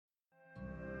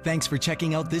Thanks for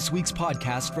checking out this week's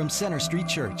podcast from Center Street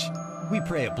Church. We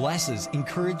pray it blesses,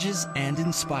 encourages, and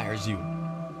inspires you.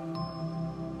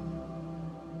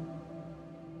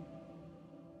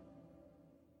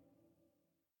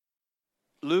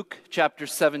 Luke chapter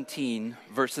 17,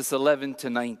 verses 11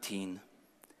 to 19.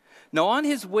 Now on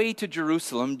his way to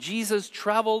Jerusalem, Jesus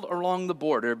traveled along the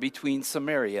border between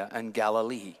Samaria and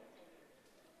Galilee.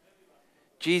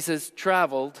 Jesus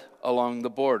traveled along the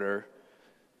border.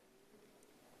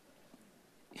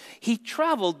 He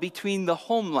traveled between the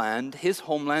homeland, his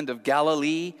homeland of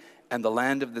Galilee, and the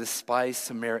land of the despised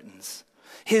Samaritans.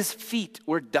 His feet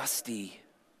were dusty.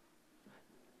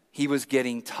 He was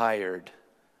getting tired,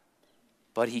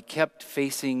 but he kept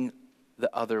facing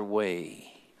the other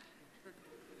way.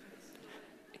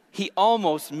 He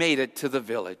almost made it to the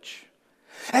village.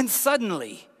 And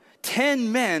suddenly,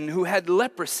 10 men who had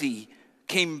leprosy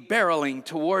came barreling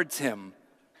towards him.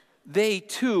 They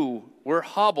too were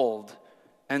hobbled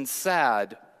and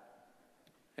sad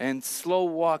and slow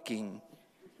walking.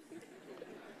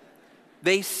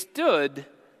 They stood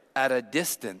at a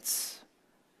distance,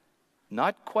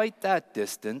 not quite that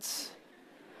distance,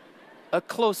 a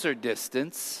closer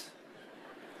distance,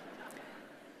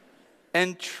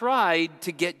 and tried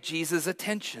to get Jesus'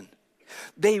 attention.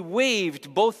 They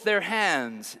waved both their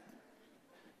hands.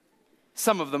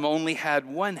 Some of them only had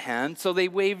one hand, so they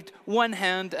waved one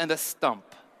hand and a stump.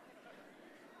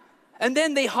 And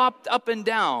then they hopped up and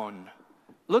down,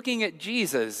 looking at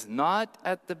Jesus, not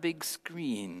at the big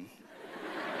screen.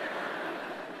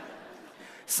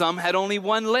 Some had only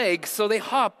one leg, so they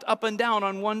hopped up and down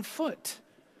on one foot.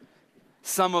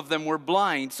 Some of them were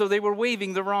blind, so they were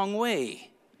waving the wrong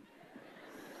way.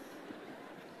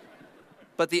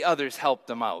 But the others helped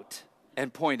them out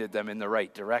and pointed them in the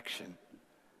right direction.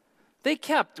 They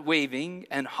kept waving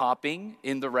and hopping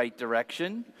in the right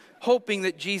direction, hoping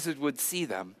that Jesus would see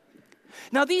them.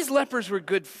 Now, these lepers were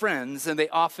good friends, and they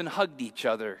often hugged each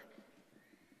other.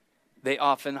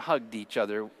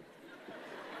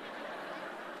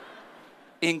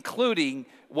 Including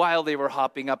while they were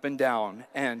hopping up and down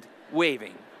and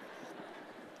waving.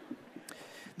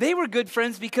 They were good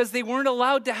friends because they weren't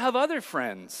allowed to have other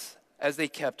friends as they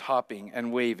kept hopping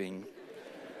and waving.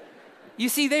 You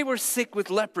see, they were sick with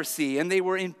leprosy, and they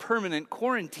were in permanent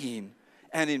quarantine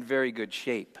and in very good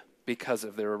shape because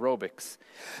of their aerobics.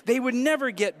 They would never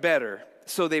get better,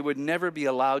 so they would never be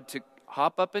allowed to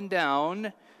hop up and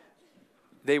down.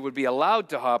 They would be allowed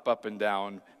to hop up and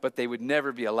down, but they would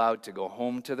never be allowed to go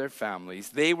home to their families.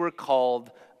 They were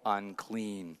called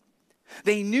unclean.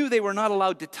 They knew they were not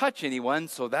allowed to touch anyone,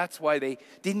 so that's why they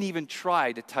didn't even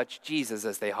try to touch Jesus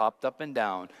as they hopped up and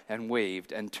down and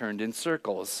waved and turned in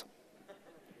circles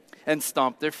and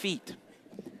stomped their feet.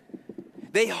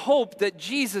 They hoped that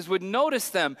Jesus would notice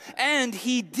them, and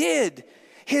he did.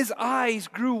 His eyes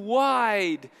grew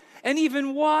wide and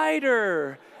even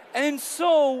wider and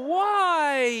so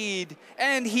wide,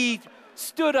 and he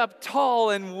stood up tall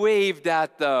and waved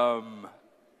at them.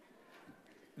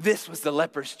 This was the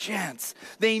lepers' chance.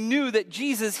 They knew that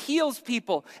Jesus heals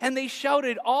people, and they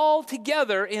shouted all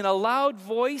together in a loud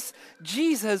voice,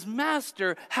 "Jesus,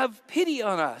 Master, have pity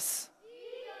on us."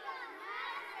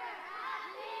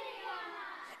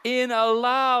 In a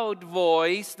loud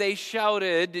voice, they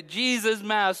shouted, "Jesus,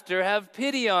 Master, have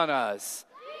pity on us."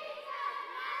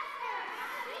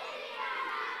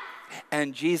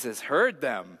 And Jesus heard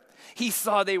them. He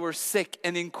saw they were sick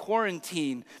and in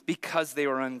quarantine because they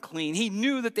were unclean. He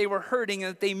knew that they were hurting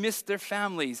and that they missed their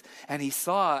families. And he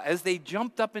saw as they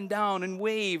jumped up and down and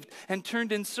waved and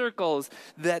turned in circles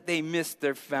that they missed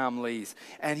their families.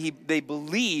 And they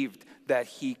believed that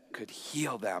he could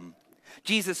heal them.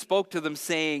 Jesus spoke to them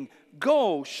saying,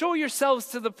 "Go, show yourselves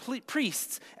to the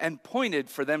priests," and pointed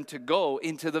for them to go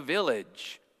into the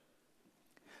village.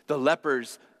 The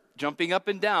lepers, jumping up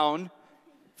and down,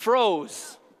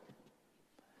 froze,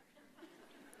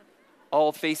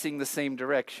 all facing the same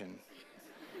direction.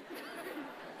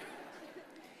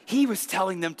 He was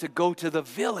telling them to go to the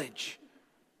village.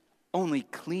 Only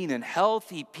clean and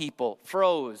healthy people,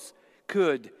 froze,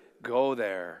 could go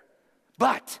there.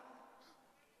 But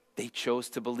they chose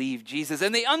to believe Jesus,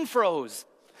 and they unfroze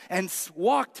and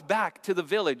walked back to the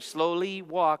village, slowly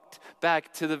walked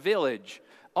back to the village.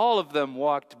 All of them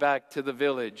walked back to the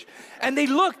village. And they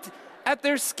looked at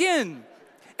their skin,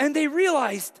 and they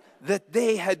realized that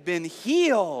they had been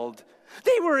healed.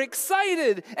 They were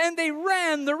excited, and they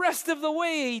ran the rest of the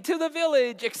way to the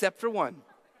village, except for one.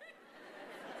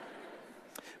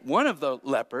 One of the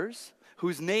lepers,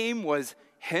 whose name was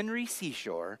Henry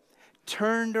Seashore,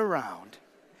 turned around.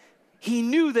 He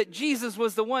knew that Jesus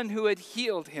was the one who had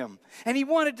healed him, and he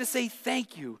wanted to say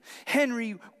thank you.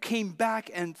 Henry came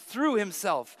back and threw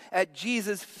himself at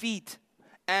Jesus' feet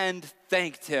and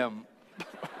thanked him.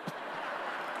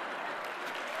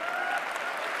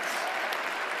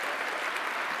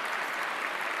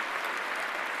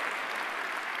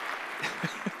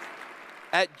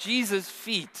 At Jesus'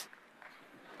 feet,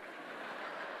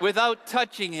 without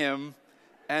touching him,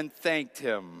 and thanked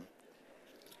him.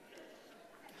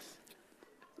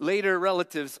 Later,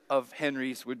 relatives of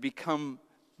Henry's would become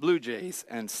Blue Jays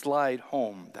and slide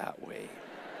home that way.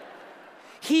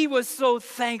 He was so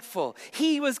thankful.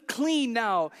 He was clean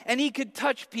now, and he could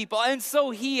touch people, and so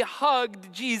he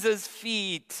hugged Jesus'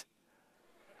 feet.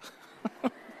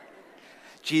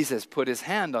 Jesus put his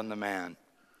hand on the man.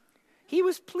 He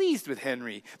was pleased with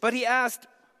Henry, but he asked,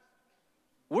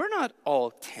 "Were not all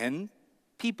 10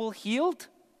 people healed?"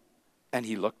 And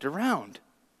he looked around.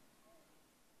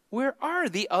 "Where are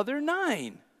the other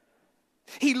 9?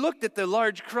 He looked at the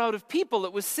large crowd of people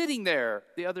that was sitting there.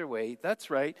 The other way, that's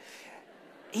right.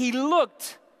 He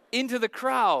looked into the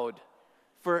crowd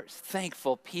for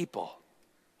thankful people.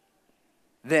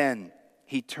 Then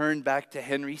he turned back to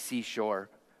Henry Seashore,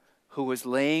 who was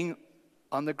laying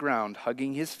on the ground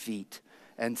hugging his feet,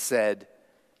 and said,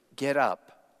 "Get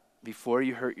up before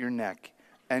you hurt your neck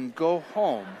and go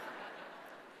home.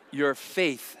 Your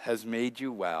faith has made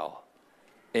you well.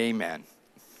 Amen."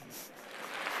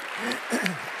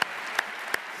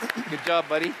 Good job,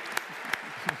 buddy.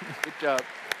 Good job.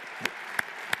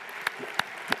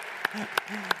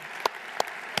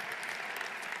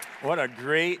 What a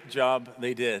great job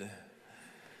they did.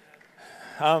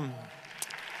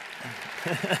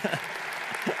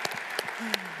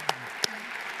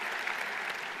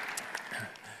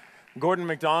 Gordon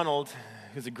MacDonald,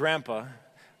 who's a grandpa,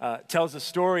 tells a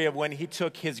story of when he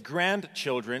took his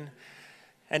grandchildren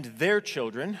and their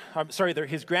children,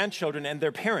 his grandchildren and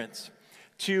their parents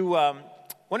to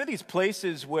one of these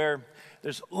places where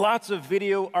there's lots of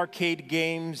video arcade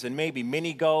games and maybe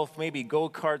mini golf, maybe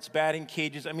go-karts, batting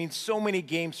cages. I mean, so many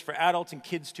games for adults and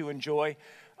kids to enjoy.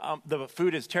 The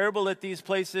food is terrible at these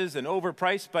places and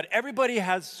overpriced, but everybody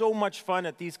has so much fun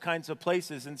at these kinds of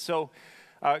places. And so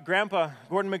Grandpa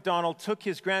Gordon MacDonald took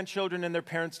his grandchildren and their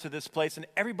parents to this place, and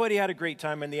everybody had a great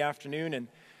time in the afternoon. And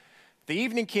the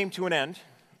evening came to an end,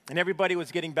 and everybody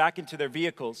was getting back into their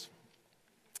vehicles.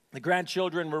 The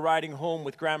grandchildren were riding home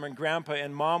with Grandma and Grandpa,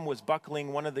 and Mom was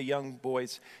buckling one of the young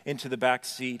boys into the back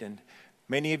seat. And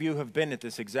many of you have been at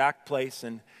this exact place.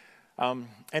 And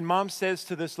Mom says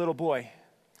to this little boy,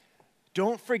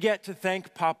 "Don't forget to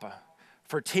thank Papa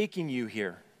for taking you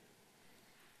here."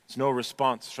 There's no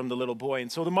response from the little boy.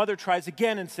 And so the mother tries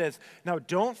again and says, "Now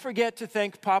don't forget to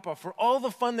thank Papa for all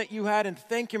the fun that you had and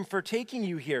thank him for taking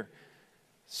you here."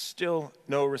 Still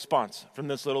no response from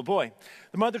this little boy.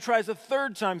 The mother tries a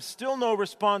third time, still no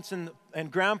response, and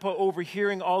Grandpa,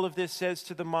 overhearing all of this, says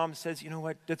to the mom, "You know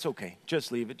what, that's okay. Just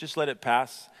leave it. Just let it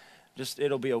pass.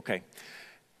 It'll be okay."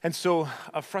 And so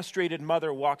a frustrated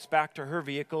mother walks back to her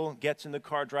vehicle, gets in the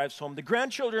car, drives home. The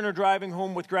grandchildren are driving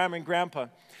home with Grandma and Grandpa.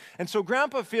 And so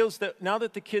Grandpa feels that now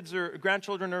that the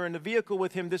grandchildren are in the vehicle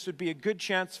with him, this would be a good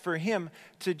chance for him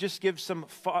to just give some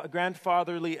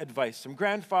grandfatherly advice, some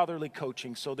grandfatherly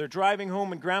coaching. So they're driving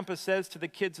home, and Grandpa says to the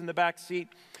kids in the back seat,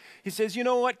 he says, "You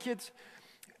know what, kids?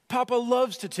 Papa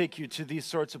loves to take you to these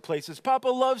sorts of places. Papa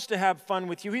loves to have fun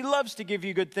with you. He loves to give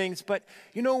you good things. But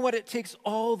you know what? It takes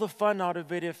all the fun out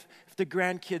of it if the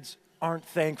grandkids aren't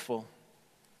thankful."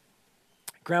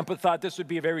 Grandpa thought this would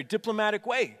be a very diplomatic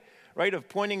way, right, of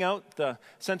pointing out the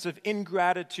sense of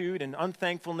ingratitude and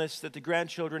unthankfulness that the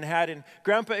grandchildren had. And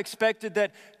Grandpa expected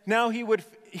that now he would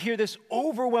hear this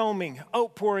overwhelming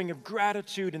outpouring of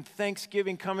gratitude and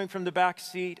thanksgiving coming from the back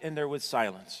seat, and there was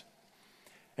silence.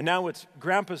 And now it's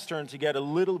Grandpa's turn to get a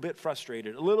little bit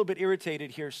frustrated, a little bit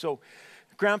irritated here. So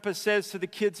Grandpa says to the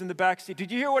kids in the back seat,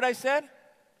 "Did you hear what I said?"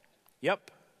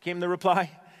 "Yep," came the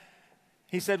reply.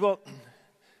 He said, "Well,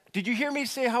 did you hear me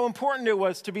say how important it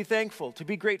was to be thankful, to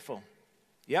be grateful?"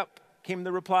 "Yep," came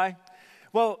the reply.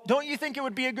 "Well, don't you think it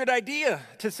would be a good idea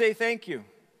to say thank you?"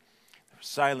 There was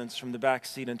silence from the back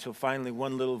seat until finally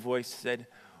one little voice said,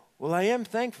 "Well, I am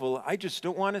thankful. I just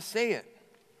don't want to say it."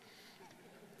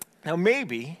 Now,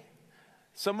 maybe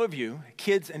some of you,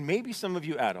 kids, and maybe some of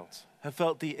you adults, have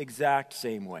felt the exact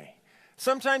same way.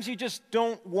 Sometimes you just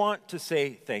don't want to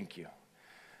say thank you.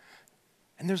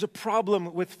 And there's a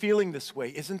problem with feeling this way,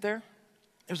 isn't there?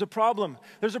 There's a problem.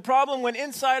 There's a problem when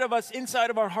inside of us, inside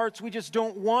of our hearts, we just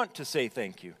don't want to say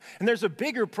thank you. And there's a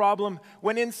bigger problem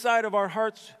when inside of our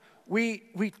hearts, we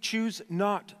choose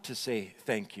not to say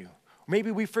thank you. Maybe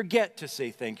we forget to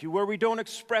say thank you, where we don't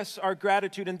express our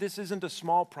gratitude, and this isn't a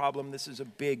small problem, this is a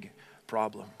big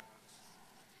problem.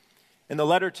 In the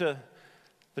letter to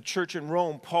the church in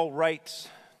Rome, Paul writes,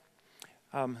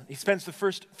 he spends the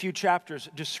first few chapters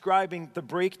describing the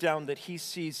breakdown that he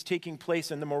sees taking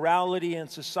place in the morality and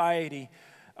society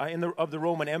of the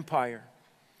Roman Empire.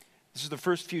 This is the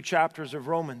first few chapters of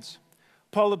Romans.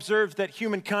 Paul observed that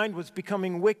humankind was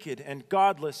becoming wicked and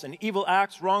godless, and evil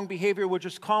acts, wrong behavior were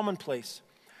just commonplace.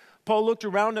 Paul looked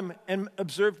around him and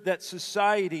observed that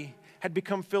society had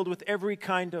become filled with every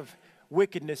kind of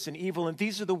wickedness and evil. And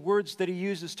these are the words that he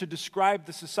uses to describe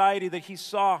the society that he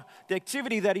saw, the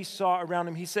activity that he saw around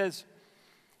him. He said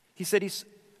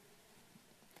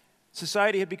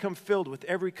society had become filled with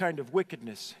every kind of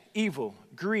wickedness, evil,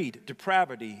 greed,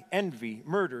 depravity, envy,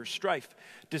 murder, strife,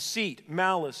 deceit,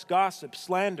 malice, gossip,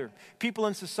 slander. People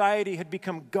in society had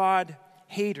become God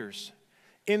haters,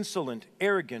 insolent,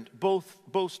 arrogant,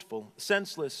 boastful,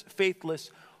 senseless,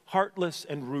 faithless, heartless,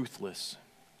 and ruthless.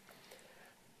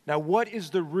 Now, what is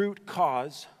the root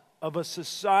cause of a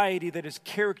society that is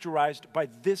characterized by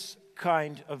this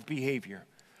kind of behavior?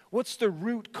 What's the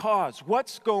root cause?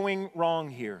 What's going wrong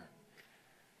here?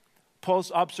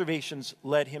 Paul's observations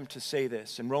led him to say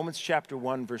this in Romans chapter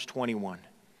 1, verse 21.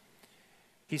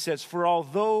 He says, "For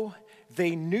although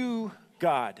they knew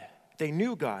God, they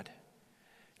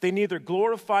neither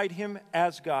glorified him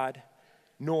as God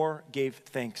nor gave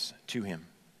thanks to him."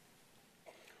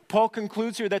 Paul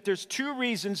concludes here that there's two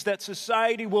reasons that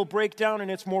society will break down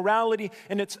in its morality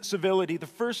and its civility. The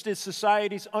first is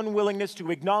society's unwillingness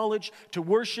to acknowledge, to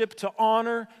worship, to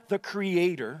honor the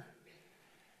Creator.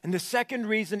 And the second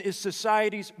reason is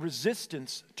society's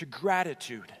resistance to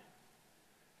gratitude.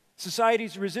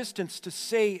 Society's resistance to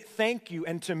say thank you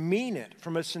and to mean it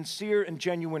from a sincere and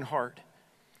genuine heart.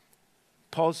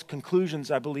 Paul's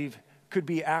conclusions, I believe, could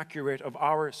be accurate of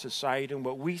our society and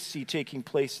what we see taking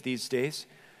place these days.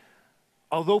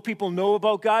 Although people know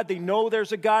about God, they know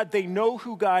there's a God, they know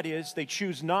who God is, they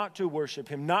choose not to worship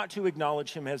him, not to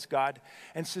acknowledge him as God.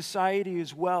 And society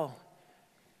as well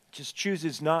just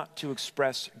chooses not to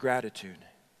express gratitude.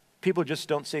 People just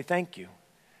don't say thank you.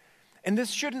 And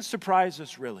this shouldn't surprise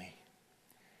us really.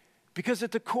 Because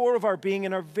at the core of our being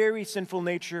and our very sinful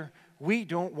nature, we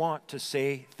don't want to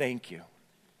say thank you.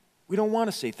 We don't want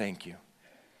to say thank you.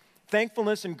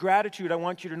 Thankfulness and gratitude, I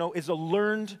want you to know, is a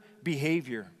learned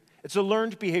behavior. It's a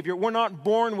learned behavior. We're not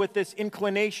born with this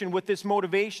inclination, with this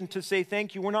motivation to say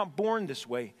thank you. We're not born this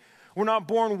way. We're not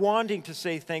born wanting to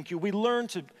say thank you. We learn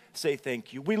to say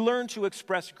thank you. We learn to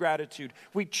express gratitude.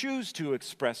 We choose to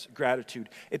express gratitude.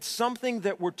 It's something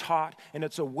that we're taught, and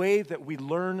it's a way that we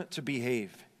learn to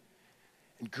behave.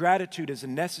 And gratitude is a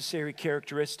necessary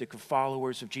characteristic of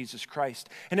followers of Jesus Christ.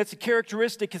 And it's a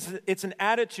characteristic, it's an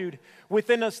attitude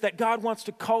within us that God wants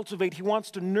to cultivate. He wants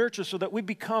to nurture so that we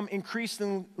become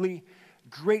increasingly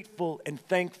grateful and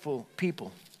thankful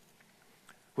people.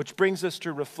 Which brings us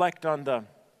to reflect on the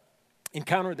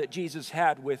encounter that Jesus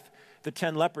had with the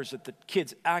 10 lepers that the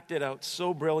kids acted out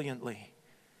so brilliantly.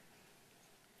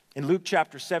 In Luke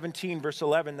chapter 17, verse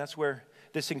 11, that's where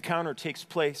this encounter takes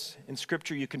place in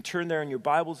Scripture. You can turn there in your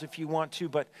Bibles if you want to,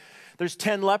 but there's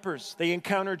 10 lepers. They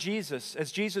encounter Jesus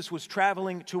as Jesus was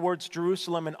traveling towards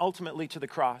Jerusalem and ultimately to the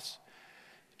cross.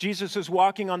 Jesus is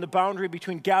walking on the boundary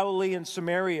between Galilee and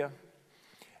Samaria.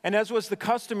 And as was the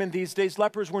custom in these days,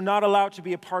 lepers were not allowed to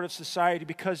be a part of society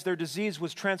because their disease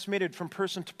was transmitted from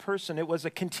person to person. It was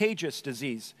a contagious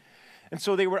disease. And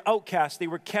so they were outcast. They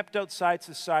were kept outside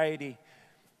society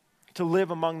to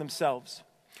live among themselves.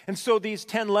 And so these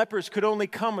 10 lepers could only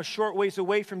come a short ways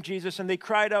away from Jesus, and they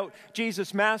cried out,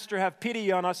 "Jesus, Master, have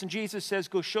pity on us." And Jesus says,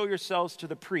 "Go show yourselves to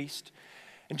the priest."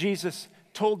 And Jesus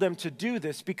told them to do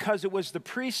this because it was the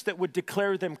priest that would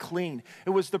declare them clean. It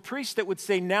was the priest that would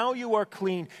say, "Now you are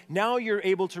clean. Now you're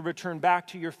able to return back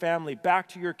to your family, back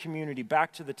to your community,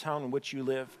 back to the town in which you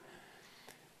live."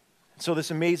 So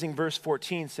this amazing verse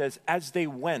 14 says, "As they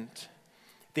went,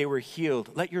 they were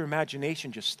healed." Let your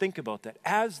imagination just think about that.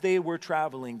 As they were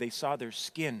traveling, they saw their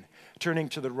skin turning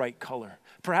to the right color.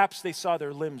 Perhaps they saw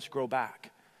their limbs grow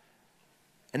back.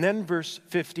 And then verse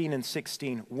 15 and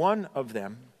 16, one of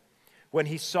them, when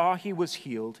he saw he was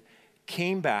healed,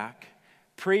 came back,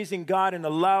 praising God in a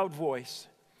loud voice.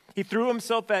 He threw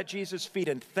himself at Jesus' feet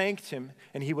and thanked him,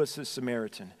 and he was a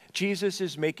Samaritan. Jesus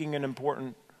is making an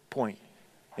important point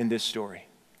in this story,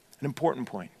 an important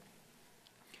point.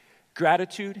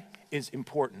 Gratitude is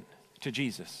important to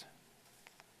Jesus.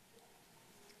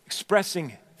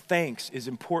 Expressing thanks is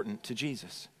important to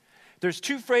Jesus. There's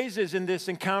two phrases in this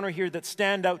encounter here that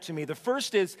stand out to me. The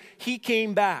first is, he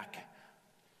came back.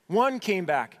 One came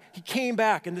back. He came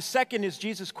back. And the second is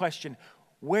Jesus' question,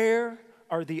 where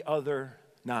are the other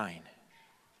 9?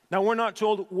 Now, we're not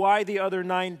told why the other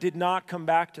 9 did not come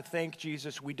back to thank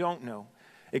Jesus. We don't know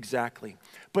exactly.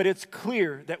 But it's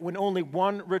clear that when only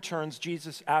one returns,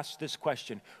 Jesus asks this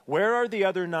question, where are the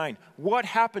other 9? What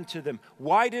happened to them?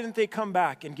 Why didn't they come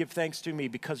back and give thanks to me?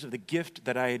 Because of the gift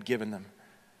that I had given them.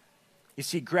 You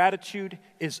see, gratitude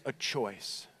is a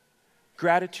choice.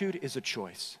 Gratitude is a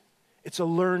choice. It's a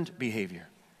learned behavior.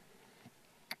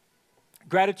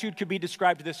 Gratitude could be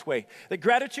described this way, that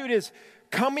gratitude is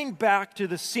coming back to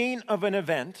the scene of an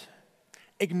event,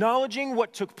 acknowledging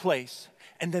what took place,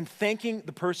 and then thanking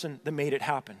the person that made it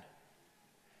happen.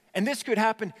 And this could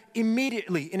happen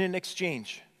immediately in an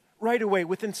exchange, right away,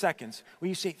 within seconds, where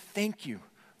you say, thank you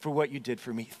for what you did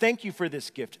for me. Thank you for this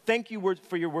gift. Thank you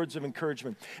for your words of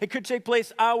encouragement. It could take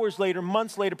place hours later,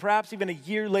 months later, perhaps even a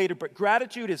year later, but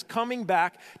gratitude is coming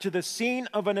back to the scene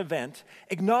of an event,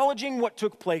 acknowledging what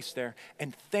took place there,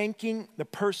 and thanking the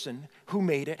person who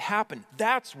made it happen.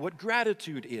 That's what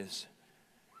gratitude is.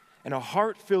 And a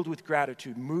heart filled with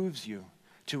gratitude moves you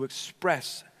to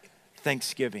express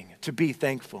thanksgiving, to be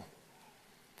thankful.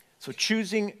 So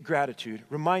choosing gratitude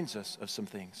reminds us of some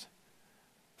things.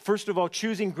 First of all,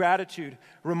 choosing gratitude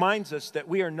reminds us that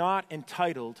we are not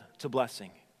entitled to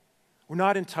blessing. We're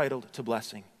not entitled to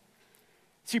blessing.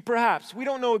 See, perhaps, we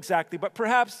don't know exactly, but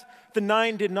perhaps the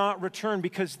 9 did not return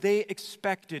because they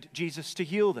expected Jesus to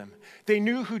heal them. They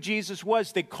knew who Jesus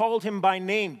was. They called him by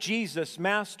name, Jesus,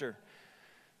 Master.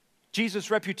 Jesus'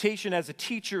 reputation as a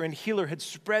teacher and healer had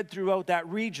spread throughout that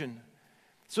region.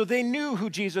 So they knew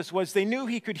who Jesus was. They knew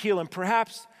he could heal, and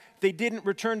perhaps they didn't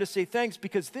return to say thanks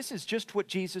because this is just what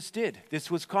Jesus did.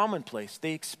 This was commonplace.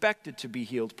 They expected to be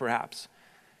healed, perhaps.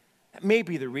 That may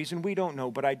be the reason. We don't know,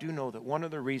 but I do know that one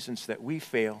of the reasons that we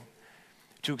fail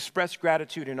to express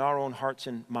gratitude in our own hearts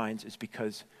and minds is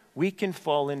because we can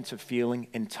fall into feeling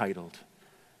entitled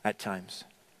at times.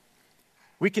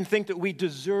 We can think that we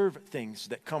deserve things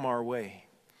that come our way.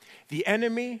 The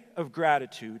enemy of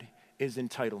gratitude is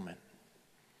entitlement.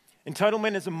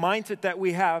 Entitlement is a mindset that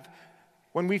we have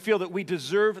when we feel that we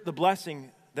deserve the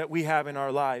blessing that we have in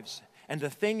our lives. And the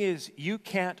thing is, you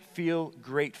can't feel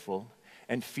grateful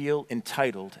and feel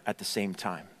entitled at the same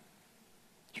time.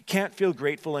 You can't feel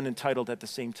grateful and entitled at the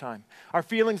same time. Our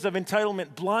feelings of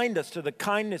entitlement blind us to the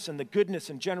kindness and the goodness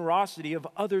and generosity of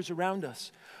others around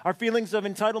us. Our feelings of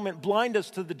entitlement blind us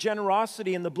to the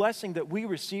generosity and the blessing that we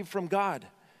receive from God.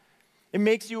 It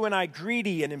makes you and I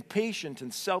greedy and impatient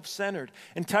and self-centered.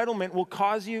 Entitlement will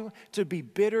cause you to be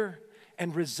bitter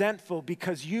and resentful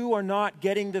because you are not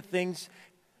getting the things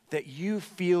that you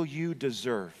feel you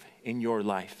deserve in your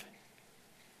life.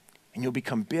 And you'll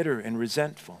become bitter and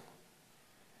resentful.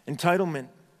 Entitlement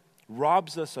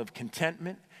robs us of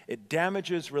contentment. It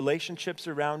damages relationships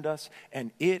around us,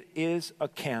 and it is a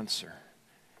cancer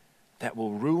that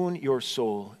will ruin your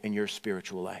soul and your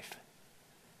spiritual life.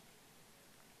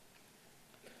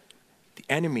 The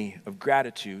enemy of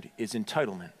gratitude is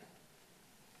entitlement.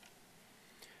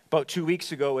 About 2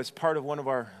 weeks ago, as part of one of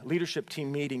our leadership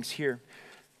team meetings here,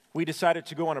 we decided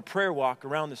to go on a prayer walk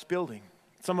around this building.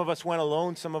 Some of us went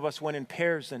alone, some of us went in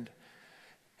pairs, and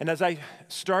as I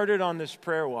started on this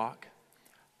prayer walk,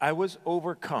 I was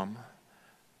overcome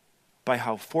by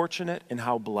how fortunate and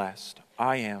how blessed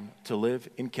I am to live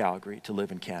in Calgary, to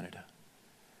live in Canada.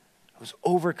 I was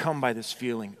overcome by this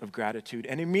feeling of gratitude,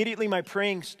 and immediately my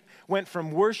praying went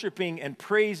from worshiping and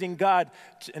praising God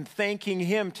and thanking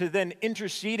Him to then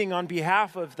interceding on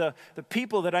behalf of the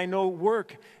people that I know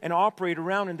work and operate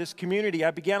around in this community.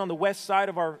 I began on the west side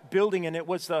of our building, and it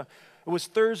was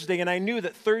Thursday, and I knew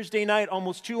that Thursday night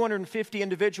almost 250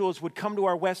 individuals would come to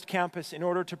our West Campus in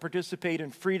order to participate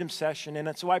in Freedom Session.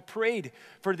 And so I prayed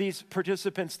for these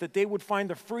participants that they would find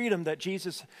the freedom that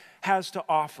Jesus has to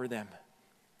offer them.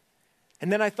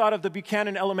 And then I thought of the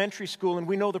Buchanan Elementary School, and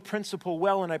we know the principal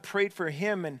well, and I prayed for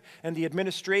him and the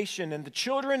administration and the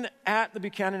children at the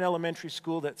Buchanan Elementary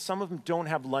School that some of them don't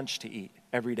have lunch to eat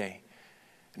every day.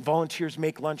 And volunteers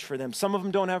make lunch for them. Some of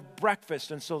them don't have breakfast,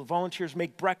 and so volunteers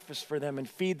make breakfast for them and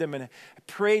feed them. And I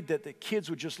prayed that the kids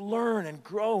would just learn and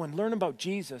grow and learn about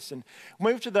Jesus. And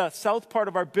moved to the south part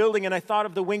of our building, and I thought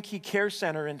of the Winkie Care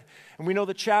Center, and we know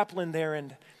the chaplain there,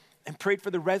 and prayed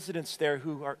for the residents there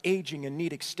who are aging and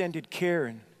need extended care.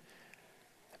 And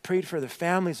I prayed for the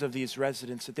families of these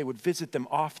residents that they would visit them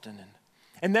often.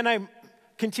 And then I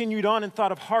continued on and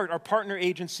thought of HEART, our partner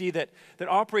agency that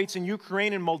operates in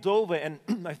Ukraine and Moldova.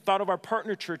 And I thought of our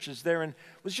partner churches there and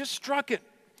was just struck at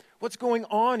what's going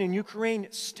on in Ukraine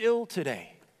still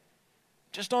today,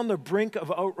 just on the brink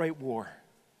of outright war.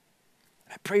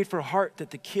 I prayed for heart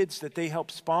that the kids that they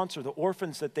help sponsor, the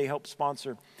orphans that they help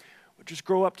sponsor, would just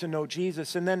grow up to know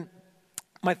Jesus. And then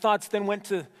my thoughts then went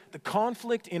to the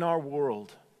conflict in our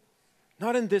world,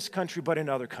 not in this country, but in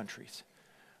other countries.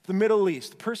 The Middle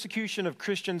East, the persecution of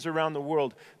Christians around the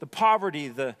world, the poverty,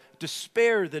 the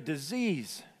despair, the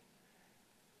disease.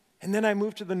 And then I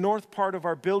moved to the north part of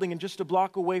our building, and just a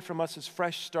block away from us is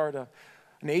Fresh Start,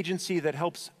 an agency that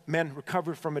helps men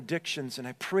recover from addictions. And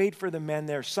I prayed for the men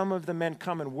there. Some of the men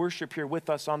come and worship here with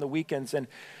us on the weekends. And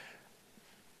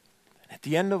at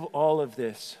the end of all of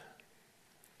this,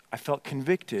 I felt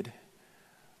convicted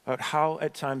about how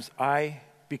at times I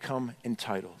become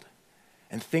entitled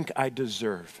and think I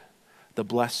deserve the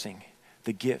blessing,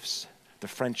 the gifts, the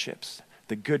friendships,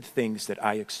 the good things that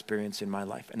I experience in my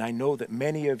life. And I know that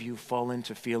many of you fall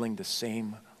into feeling the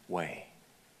same way.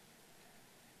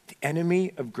 The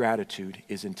enemy of gratitude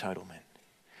is entitlement.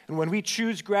 And when we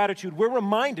choose gratitude, we're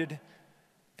reminded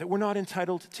that we're not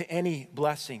entitled to any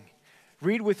blessing.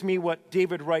 Read with me what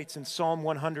David writes in Psalm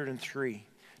 103,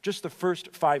 just the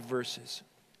first 5 verses.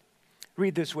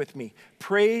 Read this with me.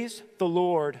 Praise the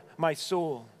Lord, my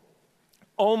soul.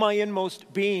 All my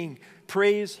inmost being,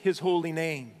 praise his holy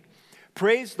name.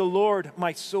 Praise the Lord,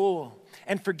 my soul,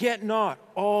 and forget not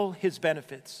all his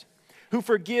benefits, who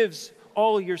forgives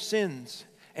all your sins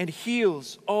and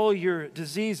heals all your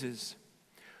diseases,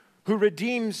 who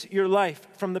redeems your life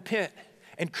from the pit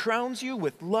and crowns you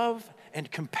with love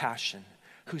and compassion,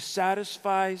 who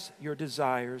satisfies your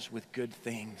desires with good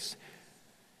things.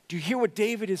 Do you hear what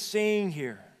David is saying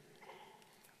here?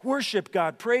 Worship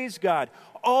God, praise God.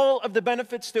 All of the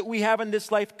benefits that we have in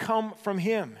this life come from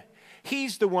him.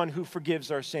 He's the one who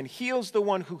forgives our sin. He's the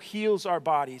one who heals our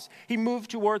bodies. He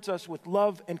moved towards us with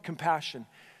love and compassion.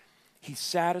 He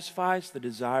satisfies the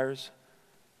desires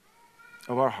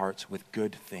of our hearts with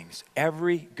good things.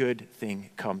 Every good thing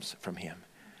comes from him.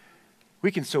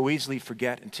 We can so easily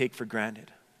forget and take for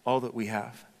granted all that we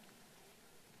have.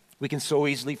 We can so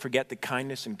easily forget the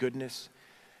kindness and goodness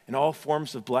and all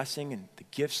forms of blessing and the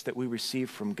gifts that we receive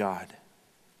from God.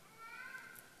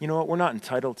 You know what? We're not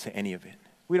entitled to any of it.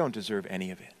 We don't deserve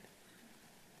any of it.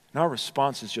 And our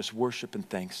response is just worship and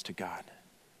thanks to God.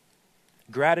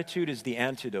 Gratitude is the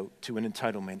antidote to an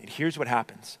entitlement. And here's what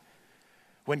happens.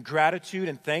 When gratitude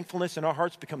and thankfulness in our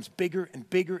hearts becomes bigger and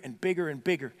bigger and bigger and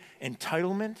bigger,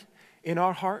 entitlement in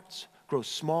our hearts grows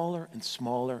smaller and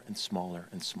smaller and smaller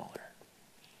and smaller.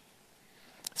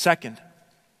 Second,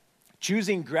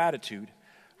 choosing gratitude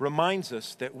reminds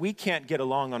us that we can't get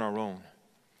along on our own.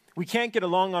 We can't get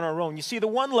along on our own. You see, the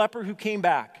one leper who came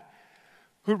back,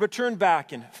 who returned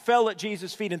back and fell at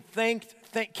Jesus' feet and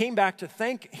came back to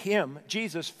thank him,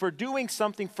 Jesus, for doing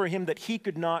something for him that he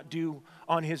could not do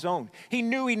on his own. He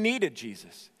knew he needed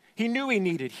Jesus. He knew he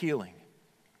needed healing.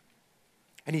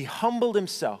 And he humbled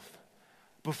himself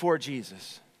before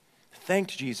Jesus,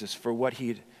 thanked Jesus for what he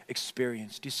had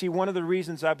experienced. You see, one of the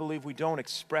reasons I believe we don't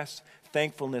express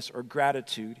thankfulness or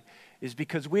gratitude is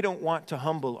because we don't want to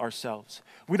humble ourselves.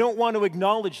 We don't want to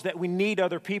acknowledge that we need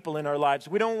other people in our lives.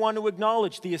 We don't want to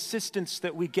acknowledge the assistance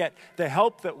that we get, the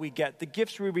help that we get, the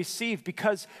gifts we receive,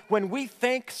 because when we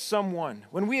thank someone,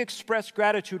 when we express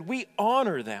gratitude, we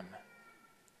honor them.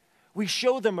 We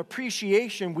show them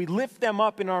appreciation. We lift them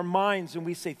up in our minds and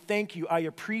we say, thank you, I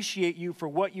appreciate you for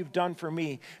what you've done for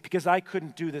me because I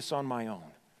couldn't do this on my own.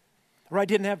 Or I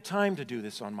didn't have time to do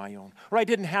this on my own. Or I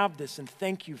didn't have this, and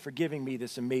thank you for giving me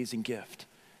this amazing gift.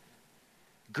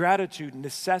 Gratitude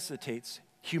necessitates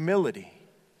humility.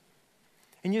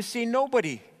 And you see,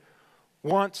 nobody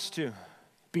wants to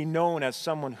be known as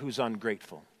someone who's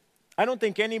ungrateful. I don't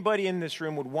think anybody in this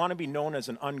room would want to be known as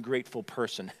an ungrateful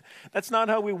person. That's not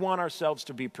how we want ourselves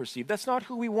to be perceived. That's not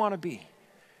who we want to be.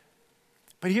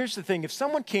 But here's the thing, if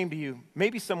someone came to you,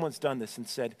 maybe someone's done this and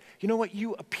said, you know what,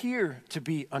 you appear to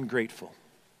be ungrateful.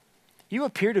 You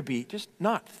appear to be just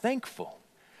not thankful.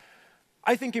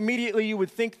 I think immediately you would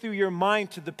think through your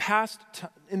mind to the past,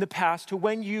 in the past, to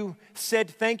when you said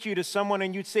thank you to someone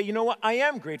and you'd say, you know what, I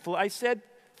am grateful. I said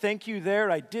thank you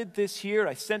there, I did this here,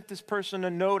 I sent this person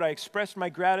a note, I expressed my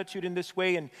gratitude in this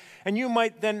way, and you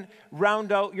might then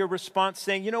round out your response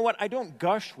saying, you know what, I don't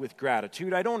gush with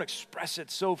gratitude, I don't express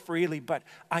it so freely, but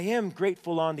I am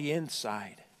grateful on the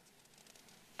inside.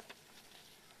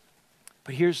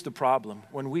 But here's the problem.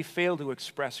 When we fail to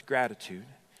express gratitude,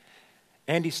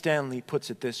 Andy Stanley puts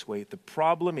it this way, the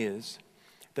problem is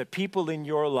that people in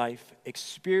your life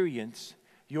experience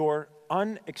your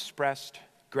unexpressed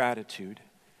gratitude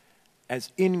as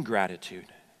ingratitude.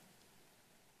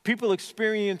 People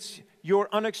experience your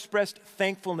unexpressed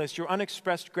thankfulness, your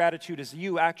unexpressed gratitude as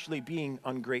you actually being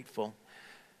ungrateful.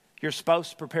 Your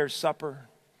spouse prepares supper,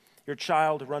 Your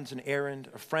child runs an errand,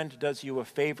 a friend does you a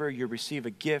favor, you receive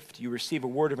a gift, you receive a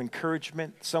word of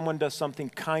encouragement, someone does something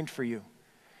kind for you.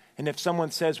 And if someone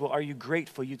says, well, are you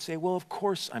grateful? You'd say, well, of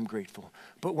course I'm grateful.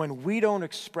 But when we don't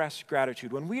express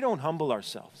gratitude, when we don't humble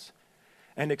ourselves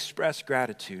and express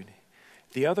gratitude,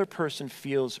 the other person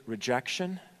feels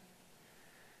rejection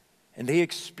and they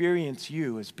experience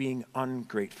you as being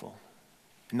ungrateful,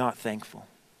 not thankful.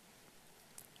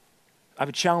 I have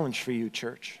a challenge for you,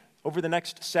 church. Over the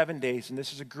next 7 days, and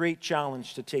this is a great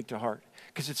challenge to take to heart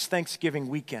because it's Thanksgiving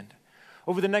weekend.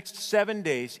 Over the next 7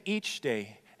 days, each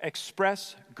day,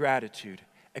 express gratitude,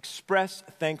 express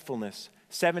thankfulness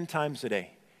 7 times a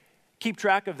day. Keep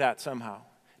track of that somehow.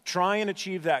 Try and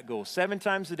achieve that goal 7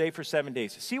 times a day for 7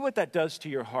 days. See what that does to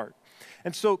your heart.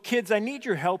 And so, kids, I need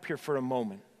your help here for a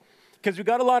moment because we've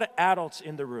got a lot of adults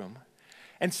in the room.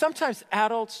 And sometimes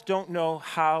adults don't know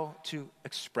how to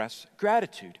express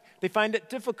gratitude. They find it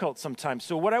difficult sometimes.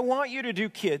 So what I want you to do,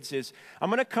 kids, is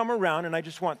I'm going to come around and I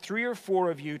just want 3 or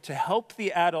 4 of you to help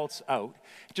the adults out.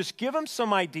 Just give them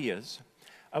some ideas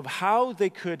of how they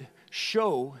could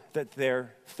show that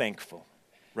they're thankful,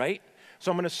 right? So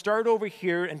I'm going to start over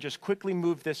here and just quickly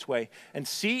move this way and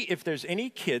see if there's any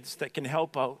kids that can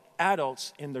help out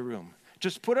adults in the room.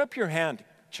 Just put up your hand,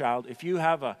 child, if you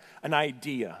have an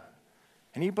idea.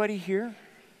 Anybody here?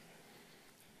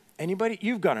 Anybody?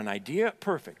 You've got an idea?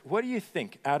 Perfect. What do you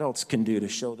think adults can do to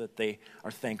show that they are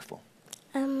thankful?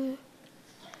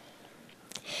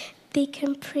 They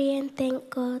can pray and thank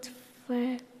God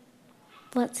for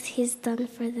what He's done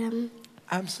for them.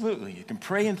 Absolutely. You can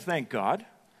pray and thank God.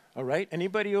 All right.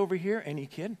 Anybody over here? Any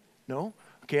kid? No?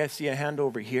 Okay, I see a hand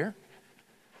over here.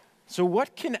 So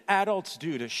what can adults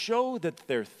do to show that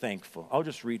they're thankful? I'll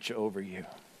just reach over you.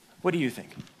 What do you think?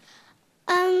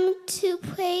 To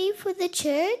pray for the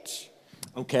church.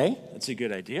 Okay, that's a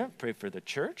good idea. Pray for the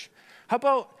church. How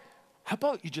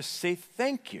about you just say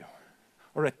thank you?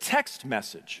 Or a text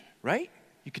message, right?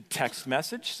 You could text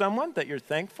message someone that you're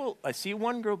thankful. I see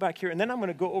one girl back here, and then I'm going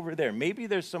to go over there. Maybe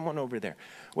there's someone over there.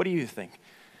 What do you think?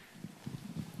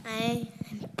 I'm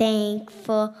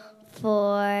thankful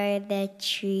for the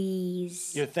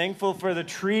trees. You're thankful for the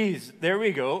trees. There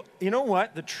we go. You know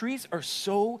what? The trees are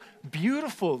so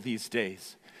beautiful these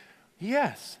days.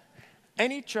 Yes.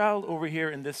 Any child over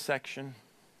here in this section?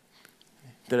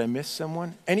 Did I miss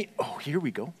someone? Oh, here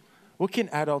we go. What can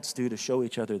adults do to show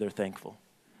each other they're thankful?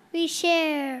 We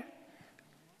share.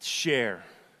 Share.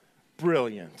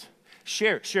 Brilliant.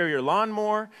 Share your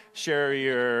lawnmower, share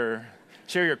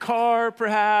your car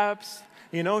perhaps.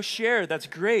 You know, share. That's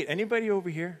great. Anybody over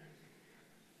here?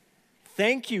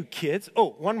 Thank you, kids.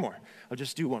 Oh, one more. I'll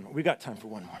just do one more. We got time for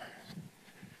one more.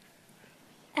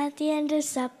 At the end of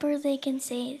supper, they can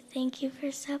say, thank you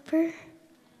for supper.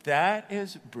 That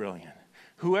is brilliant.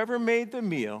 Whoever made the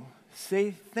meal,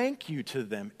 say thank you to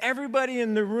them. Everybody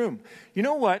in the room. You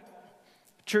know what,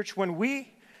 church, when we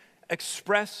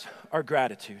express our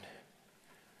gratitude,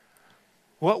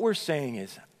 what we're saying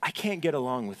is, I can't get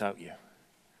along without you.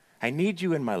 I need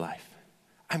you in my life.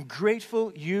 I'm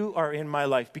grateful you are in my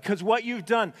life because what you've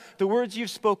done, the words you've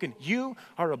spoken, you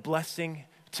are a blessing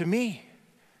to me.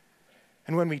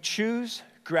 And when we choose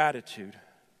gratitude,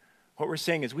 what we're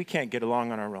saying is we can't get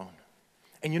along on our own.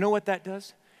 And you know what that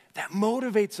does? That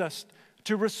motivates us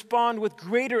to respond with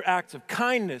greater acts of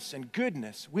kindness and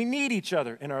goodness. We need each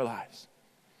other in our lives.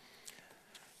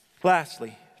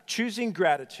 Lastly, choosing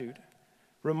gratitude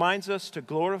reminds us to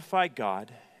glorify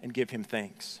God and give Him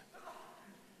thanks.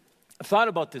 I've thought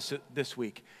about this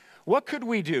week. What could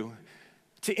we do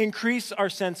to increase our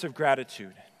sense of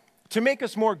gratitude? To make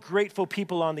us more grateful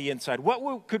people on the inside?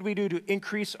 What could we do to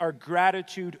increase our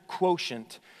gratitude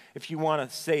quotient, if you want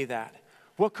to say that?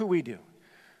 What could we do?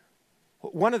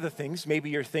 One of the things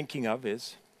maybe you're thinking of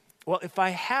is, well, if I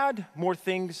had more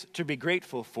things to be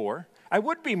grateful for, I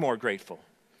would be more grateful.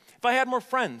 If I had more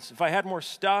friends, if I had more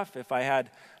stuff, if I had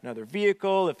another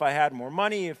vehicle, if I had more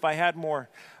money, if I had more,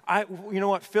 you know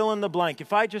what, fill in the blank.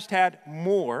 If I just had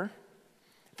more,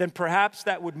 then perhaps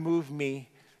that would move me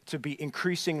to be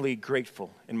increasingly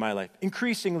grateful in my life,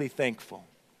 increasingly thankful.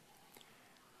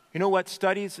 You know what?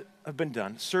 Studies have been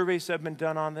done, surveys have been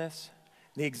done on this.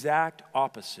 The exact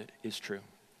opposite is true.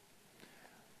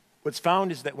 What's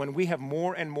found is that when we have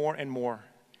more and more and more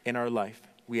in our life,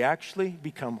 we actually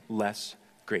become less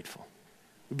grateful.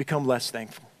 We become less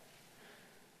thankful.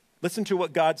 Listen to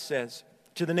what God says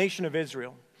to the nation of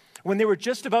Israel. When they were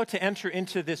just about to enter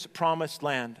into this promised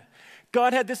land,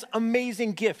 God had this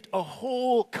amazing gift, a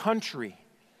whole country,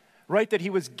 right, that He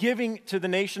was giving to the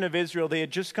nation of Israel. They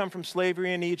had just come from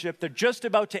slavery in Egypt. They're just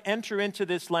about to enter into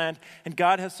this land, and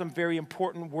God has some very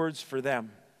important words for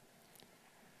them.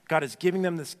 God is giving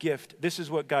them this gift. This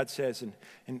is what God says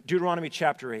in Deuteronomy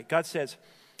chapter 8. God says,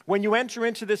 when you enter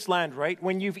into this land, right,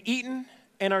 when you've eaten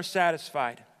and are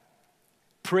satisfied,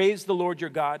 praise the Lord your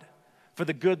God for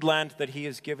the good land that he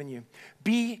has given you.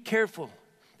 Be careful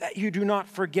that you do not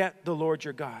forget the Lord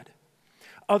your God.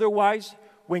 Otherwise,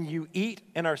 when you eat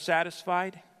and are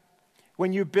satisfied,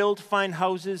 when you build fine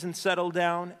houses and settle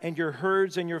down, and your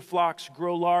herds and your flocks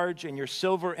grow large, and your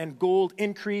silver and gold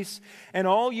increase, and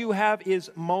all you have is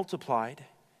multiplied,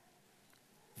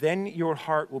 then your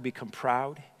heart will become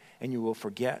proud, and you will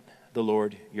forget the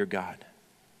Lord your God.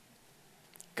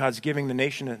 God's giving the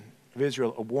nation of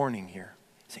Israel a warning here,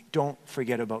 saying, don't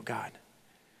forget about God.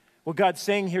 What God's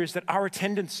saying here is that our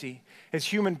tendency as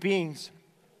human beings,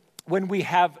 when we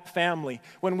have family,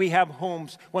 when we have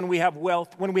homes, when we have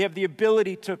wealth, when we have the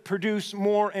ability to produce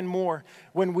more and more,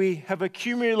 when we have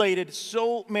accumulated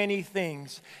so many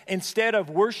things, instead of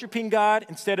worshiping God,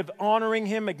 instead of honoring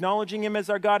him, acknowledging him as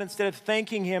our God, instead of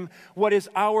thanking him, what is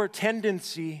our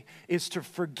tendency is to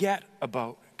forget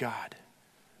about God.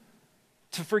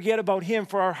 To forget about him,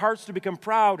 for our hearts to become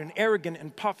proud and arrogant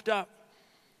and puffed up.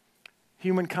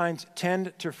 Humankind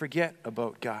tend to forget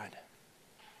about God.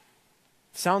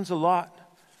 Sounds a lot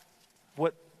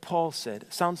what Paul said.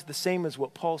 It sounds the same as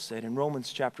what Paul said in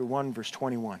Romans chapter 1, verse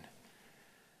 21.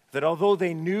 That although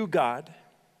they knew God,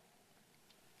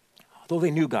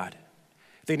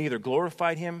 they neither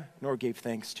glorified him nor gave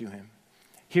thanks to him.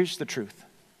 Here's the truth.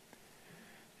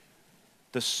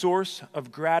 The source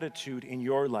of gratitude in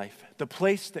your life, the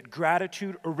place that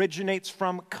gratitude originates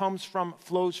from, comes from,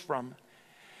 flows from,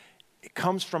 it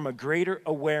comes from a greater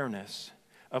awareness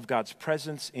of God's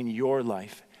presence in your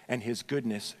life and his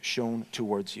goodness shown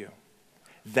towards you.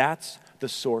 That's the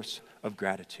source of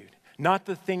gratitude. Not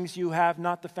the things you have,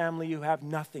 not the family you have,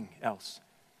 nothing else.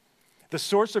 The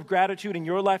source of gratitude in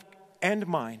your life and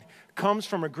mine comes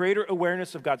from a greater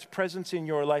awareness of God's presence in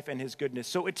your life and his goodness.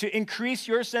 So to increase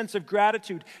your sense of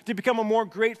gratitude, to become a more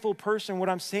grateful person, what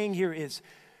I'm saying here is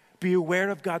be aware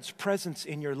of God's presence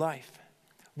in your life.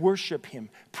 Worship him,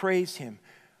 praise him,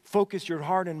 focus your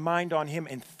heart and mind on him,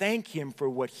 and thank him for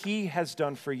what he has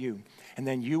done for you. And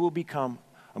then you will become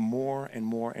a more and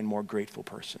more and more grateful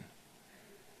person.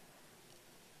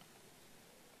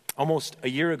 Almost a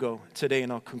year ago today,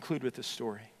 and I'll conclude with this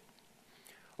story.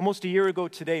 Almost a year ago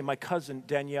today, my cousin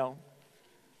Danielle,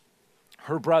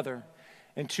 her brother,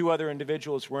 and two other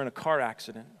individuals were in a car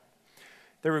accident.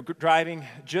 They were driving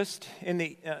just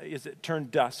as it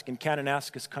turned dusk in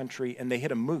Kananaskis country, and they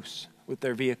hit a moose with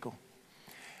their vehicle.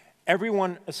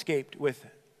 Everyone escaped with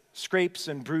scrapes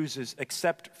and bruises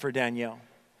except for Danielle.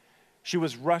 She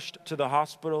was rushed to the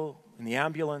hospital in the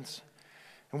ambulance,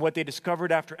 and what they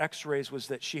discovered after x-rays was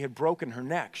that she had broken her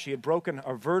neck. She had broken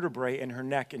a vertebrae in her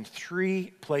neck in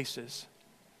 3 places.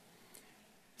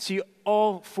 See,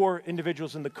 all 4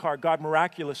 individuals in the car, God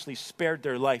miraculously spared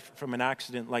their life from an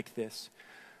accident like this.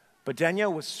 But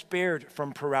Danielle was spared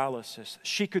from paralysis.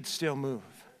 She could still move.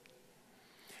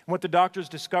 And what the doctors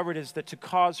discovered is that to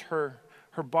cause her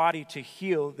body to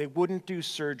heal, they wouldn't do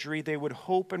surgery. They would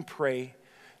hope and pray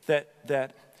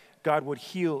that God would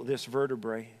heal this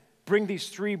vertebrae. Bring these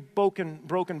 3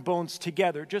 broken bones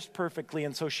together just perfectly.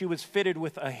 And so she was fitted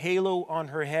with a halo on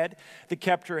her head that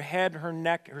kept her head, her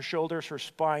neck, her shoulders, her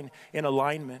spine in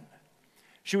alignment.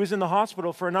 She was in the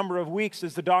hospital for a number of weeks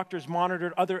as the doctors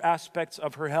monitored other aspects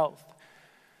of her health.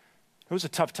 It was a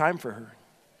tough time for her.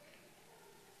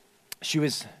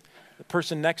 The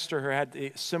person next to her had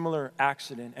a similar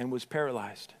accident and was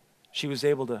paralyzed. She was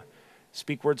able to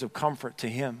speak words of comfort to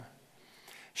him.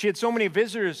 She had so many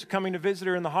visitors coming to visit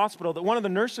her in the hospital that one of the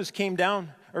nurses came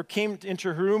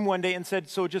into her room one day and said,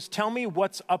 "So just tell me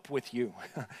what's up with you."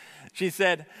 She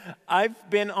said, "I've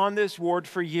been on this ward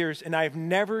for years and I've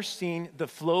never seen the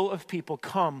flow of people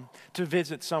come to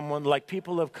visit someone like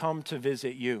people have come to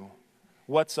visit you.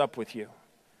 What's up with you?"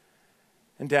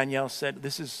 And Danielle said,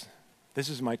 This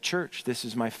is my church. This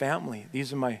is my family.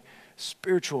 These are my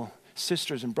spiritual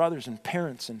sisters and brothers and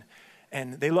parents,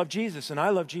 and they love Jesus, and I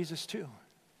love Jesus too.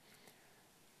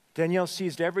 Danielle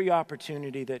seized every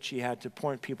opportunity that she had to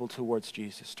point people towards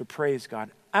Jesus, to praise God.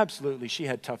 Absolutely, she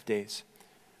had tough days.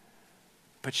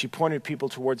 But she pointed people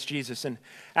towards Jesus. And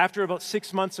after about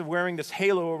 6 months of wearing this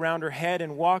halo around her head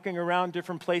and walking around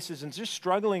different places and just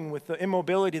struggling with the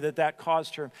immobility that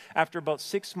caused her, after about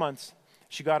 6 months,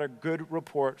 she got a good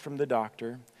report from the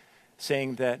doctor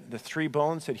saying that the 3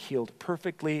 bones had healed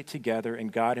perfectly together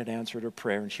and God had answered her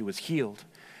prayer and she was healed.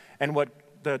 And what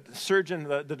the surgeon,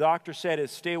 the doctor said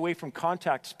is stay away from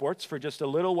contact sports for just a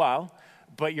little while,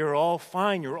 but you're all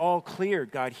fine, you're all clear,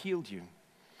 God healed you.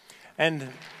 And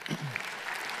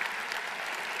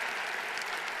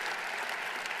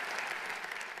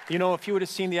You know, if you would have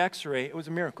seen the x-ray, it was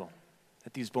a miracle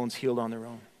that these bones healed on their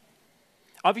own.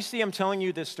 Obviously, I'm telling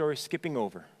you this story skipping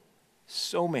over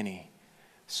so many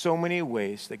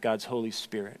ways that God's Holy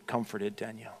Spirit comforted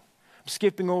Danielle. I'm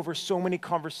skipping over so many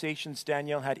conversations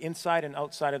Danielle had inside and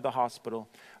outside of the hospital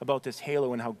about this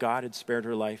halo and how God had spared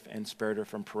her life and spared her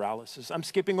from paralysis. I'm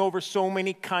skipping over so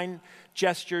many kind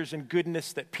gestures and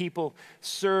goodness that people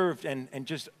served and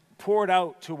just poured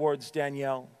out towards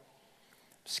Danielle.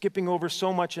 I'm skipping over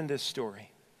so much in this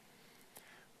story.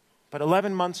 But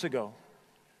 11 months ago,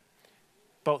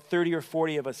 about 30 or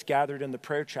 40 of us gathered in the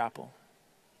prayer chapel.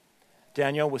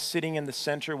 Danielle was sitting in the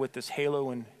center with this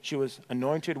halo, and she was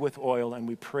anointed with oil, and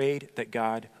we prayed that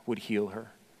God would heal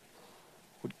her,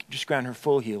 would just grant her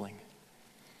full healing.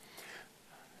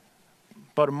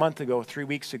 About a month ago, 3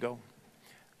 weeks ago,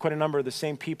 quite a number of the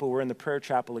same people were in the prayer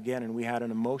chapel again, and we had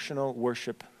an emotional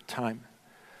worship time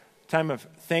of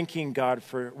thanking God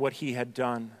for what he had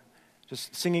done,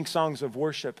 just singing songs of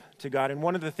worship to God. And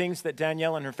one of the things that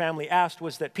Danielle and her family asked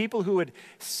was that people who had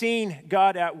seen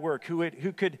God at work, who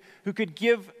could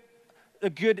give a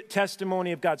good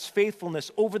testimony of God's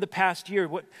faithfulness over the past year,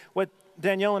 what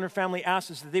Danielle and her family asked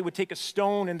is that they would take a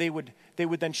stone and they would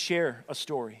then share a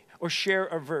story or share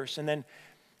a verse and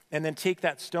then take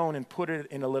that stone and put it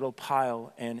in a little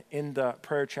pile. And in the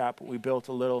prayer chapel, we built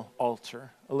a little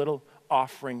altar, a little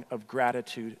offering of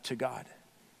gratitude to God.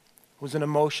 It was an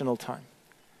emotional time.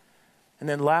 And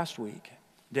then last week,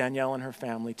 Danielle and her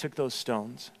family took those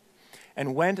stones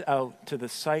and went out to the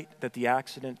site that the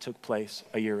accident took place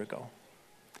a year ago.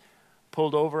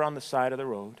 Pulled over on the side of the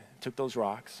road, took those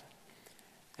rocks,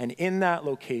 and in that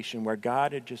location where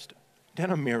God had just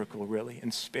done a miracle, really,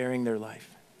 in sparing their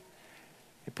life,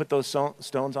 they put those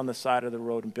stones on the side of the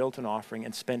road and built an offering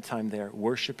and spent time there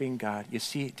worshiping God. You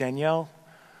see, Danielle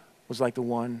was like the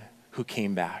one who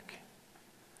came back.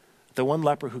 The one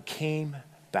leper who came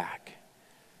back,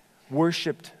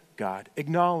 worshiped God,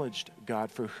 acknowledged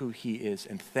God for who he is,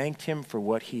 and thanked him for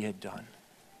what he had done.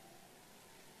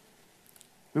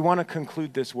 We want to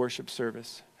conclude this worship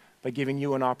service by giving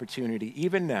you an opportunity,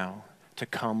 even now, to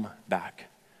come back,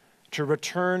 to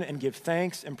return and give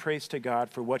thanks and praise to God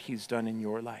for what he's done in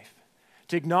your life,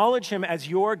 to acknowledge him as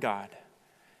your God,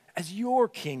 as your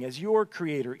King, as your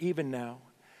Creator, even now.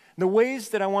 And the ways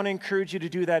that I want to encourage you to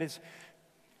do that is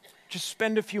just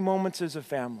spend a few moments as a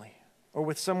family or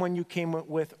with someone you came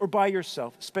with or by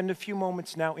yourself. Spend a few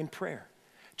moments now in prayer.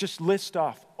 Just list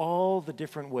off all the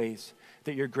different ways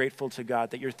that you're grateful to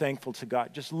God, that you're thankful to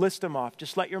God. Just list them off.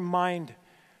 Just let your mind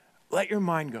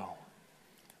go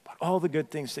about all the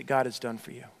good things that God has done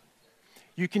for you.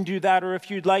 You can do that, or if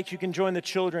you'd like, you can join the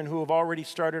children who have already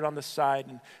started on the side.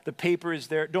 And the paper is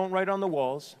there. Don't write on the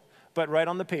walls, but write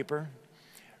on the paper.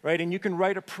 Right? And you can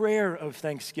write a prayer of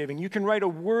thanksgiving. You can write a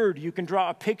word. You can draw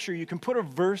a picture. You can put a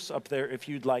verse up there if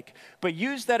you'd like. But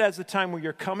use that as a time where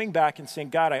you're coming back and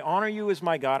saying, God, I honor you as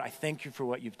my God. I thank you for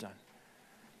what you've done.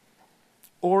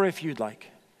 Or if you'd like,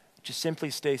 just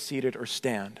simply stay seated or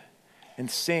stand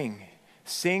and sing.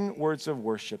 Sing words of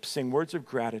worship. Sing words of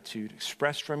gratitude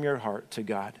expressed from your heart to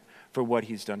God for what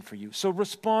he's done for you. So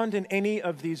respond in any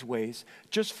of these ways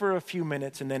just for a few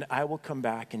minutes, and then I will come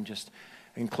back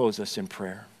and close us in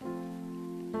prayer.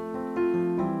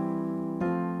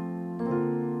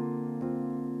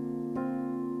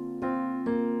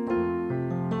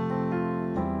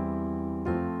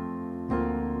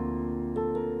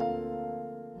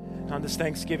 On this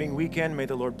Thanksgiving weekend, may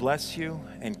the Lord bless you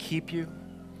and keep you.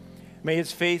 May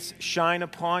his face shine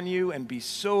upon you and be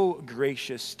so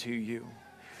gracious to you.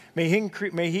 May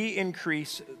he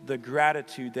increase the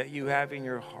gratitude that you have in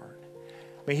your heart.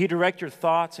 May he direct your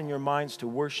thoughts and your minds to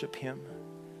worship him.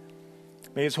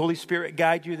 May his Holy Spirit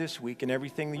guide you this week in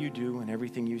everything that you do and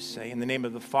everything you say. In the name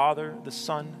of the Father, the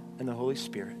Son, and the Holy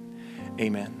Spirit.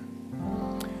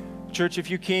 Amen. Church, if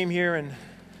you came here and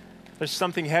there's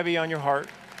something heavy on your heart,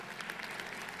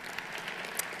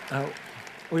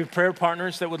 we have prayer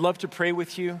partners that would love to pray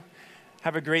with you.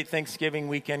 Have a great Thanksgiving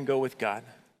weekend. Go with God.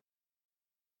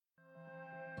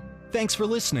 Thanks for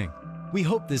listening. We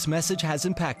hope this message has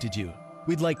impacted you.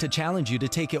 We'd like to challenge you to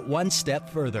take it one step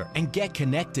further and get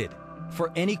connected.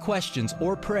 For any questions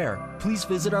or prayer, please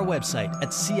visit our website at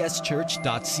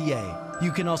cschurch.ca.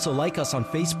 You can also like us on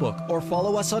Facebook or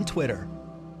follow us on Twitter.